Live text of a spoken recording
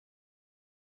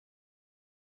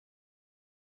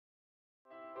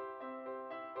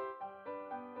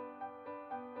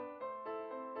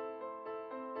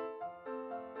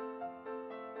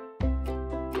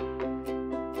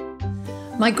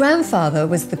My grandfather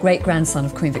was the great-grandson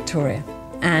of Queen Victoria,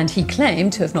 and he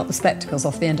claimed to have knocked the spectacles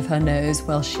off the end of her nose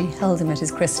while she held him at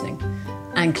his christening.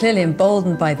 And clearly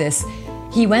emboldened by this,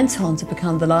 he went on to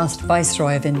become the last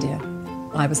Viceroy of India.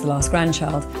 I was the last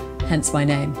grandchild, hence my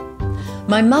name.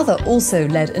 My mother also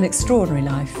led an extraordinary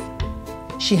life.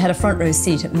 She had a front row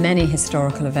seat at many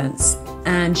historical events,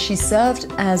 and she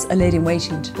served as a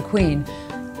lady-in-waiting to the Queen,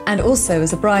 and also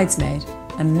as a bridesmaid.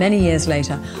 And many years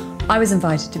later, I was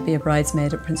invited to be a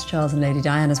bridesmaid at Prince Charles and Lady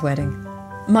Diana's wedding.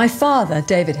 My father,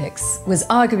 David Hicks, was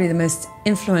arguably the most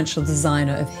influential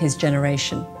designer of his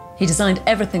generation. He designed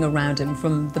everything around him,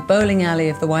 from the bowling alley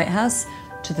of the White House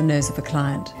to the nose of a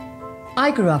client.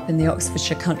 I grew up in the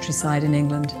Oxfordshire countryside in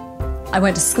England. I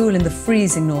went to school in the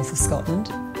freezing north of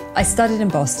Scotland. I studied in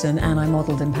Boston and I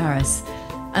modelled in Paris.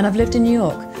 And I've lived in New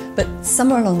York, but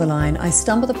somewhere along the line I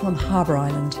stumbled upon Harbour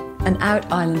Island, an out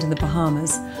island in the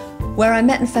Bahamas, where I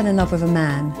met and fell in love with a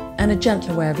man and a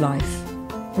gentler way of life.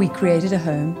 We created a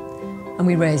home and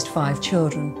we raised 5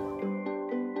 children.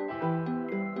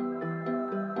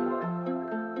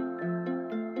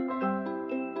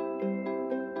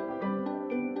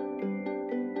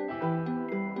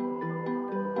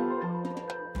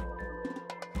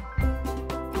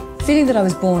 Feeling that I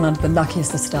was born under the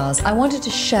luckiest of stars, I wanted to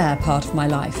share part of my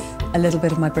life, a little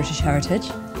bit of my British heritage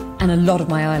and a lot of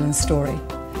my island story.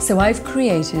 So I've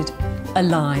created a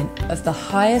line of the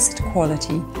highest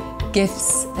quality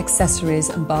gifts, accessories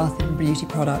and bath and beauty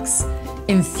products,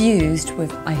 infused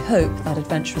with, I hope, that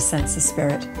adventurous sense of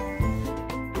spirit.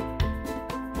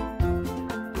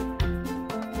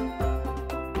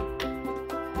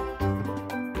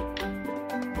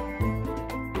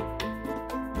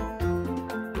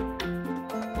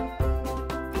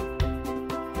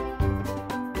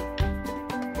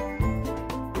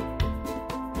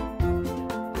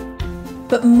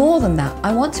 But more than that,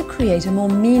 I want to create a more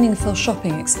meaningful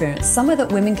shopping experience, somewhere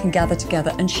that women can gather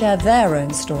together and share their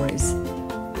own stories.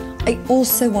 I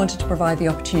also wanted to provide the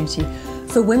opportunity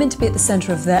for women to be at the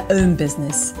centre of their own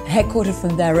business, headquartered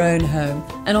from their own home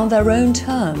and on their own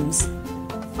terms.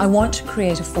 I want to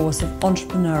create a force of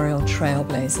entrepreneurial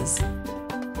trailblazers.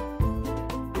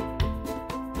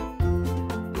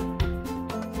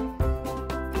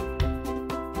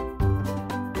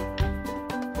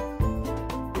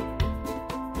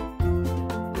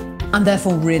 I'm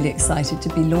therefore really excited to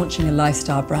be launching a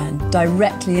lifestyle brand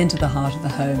directly into the heart of the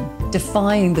home,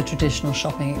 defying the traditional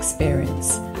shopping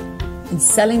experience, and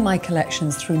selling my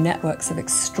collections through networks of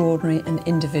extraordinary and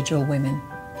individual women.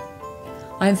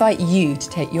 I invite you to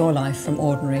take your life from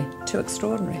ordinary to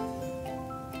extraordinary.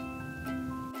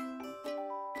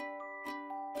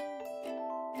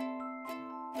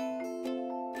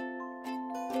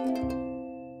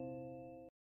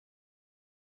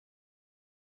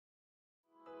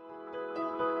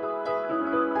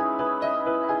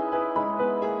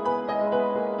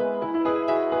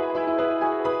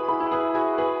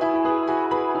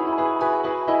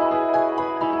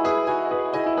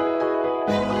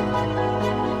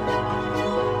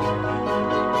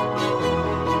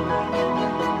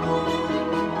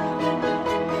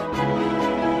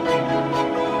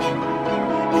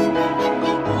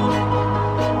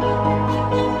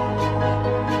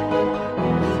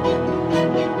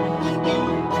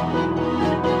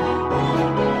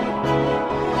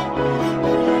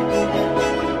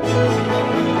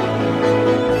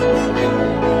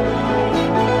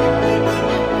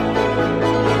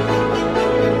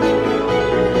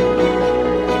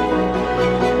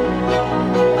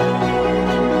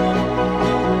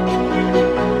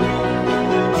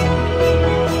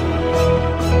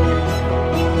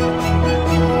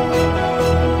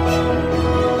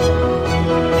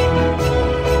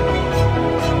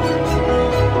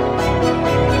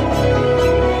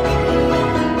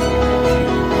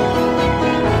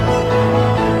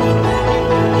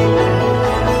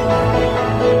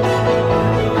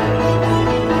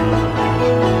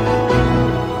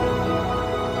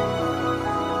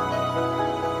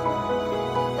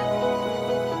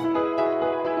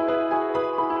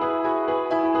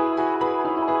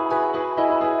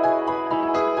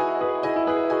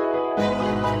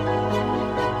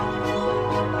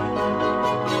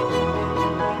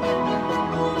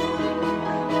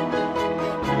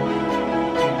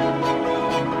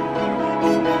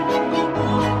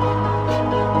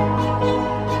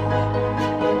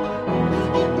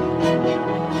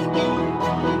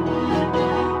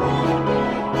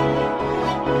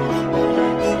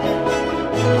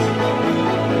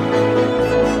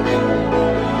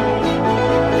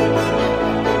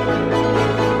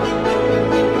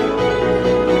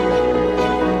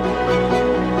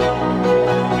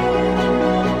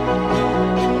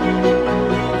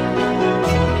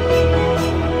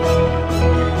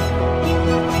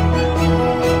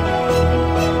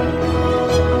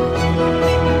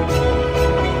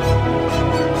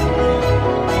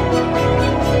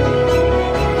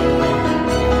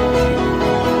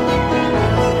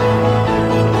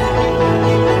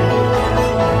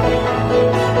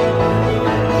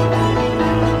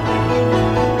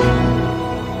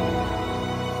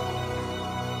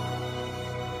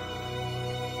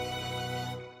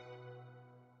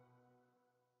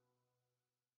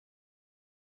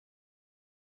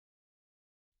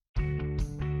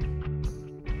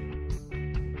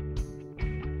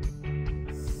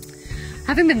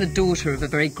 Having been the daughter of a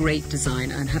very great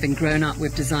designer and having grown up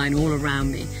with design all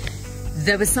around me,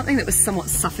 there was something that was somewhat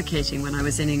suffocating when I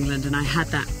was in England, and I had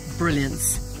that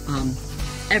brilliance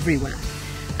everywhere.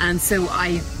 And so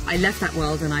I left that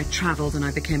world and I travelled and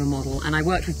I became a model, and I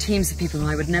worked with teams of people who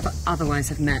I would never otherwise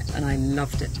have met, and I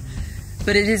loved it.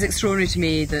 But it is extraordinary to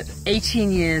me that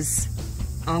 18 years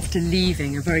after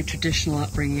leaving a very traditional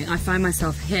upbringing, I find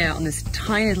myself here on this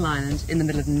tiny little island in the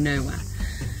middle of nowhere.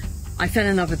 I fell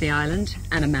in love with the island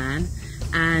and a man,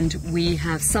 and we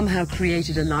have somehow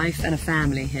created a life and a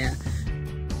family here.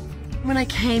 When I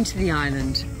came to the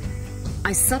island,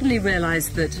 I suddenly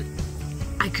realised that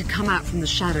I could come out from the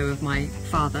shadow of my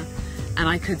father, and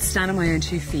I could stand on my own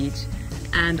 2 feet,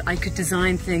 and I could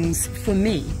design things for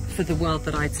me, for the world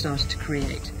that I'd started to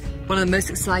create. One of the most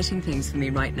exciting things for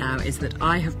me right now is that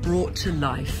I have brought to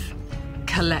life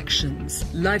collections,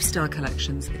 lifestyle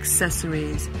collections,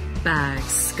 accessories, bags,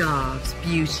 scarves,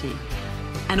 beauty,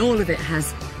 and all of it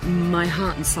has my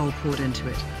heart and soul poured into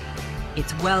it.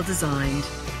 It's well designed,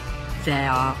 they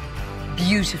are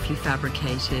beautifully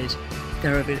fabricated,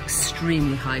 they're of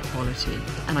extremely high quality,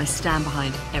 and I stand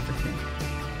behind everything.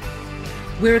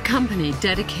 We're a company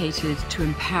dedicated to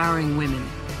empowering women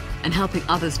and helping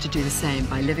others to do the same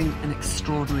by living an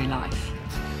extraordinary life.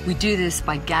 We do this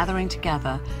by gathering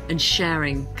together and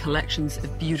sharing collections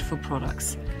of beautiful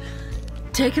products.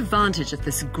 Take advantage of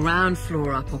this ground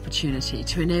floor up opportunity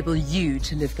to enable you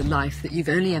to live the life that you've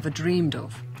only ever dreamed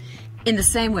of. In the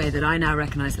same way that I now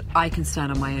recognise that I can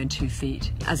stand on my own 2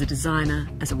 feet, as a designer,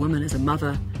 as a woman, as a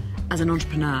mother, as an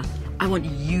entrepreneur, I want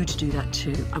you to do that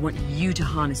too. I want you to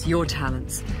harness your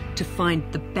talents, to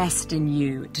find the best in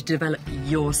you, to develop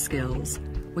your skills.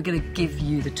 We're going to give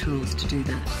you the tools to do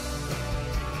that.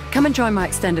 Come and join my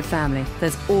extended family.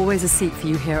 There's always a seat for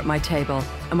you here at my table,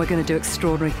 and we're going to do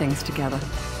extraordinary things together.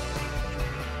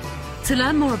 To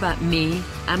learn more about me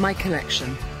and my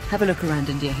collection, have a look around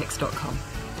IndiaHicks.com.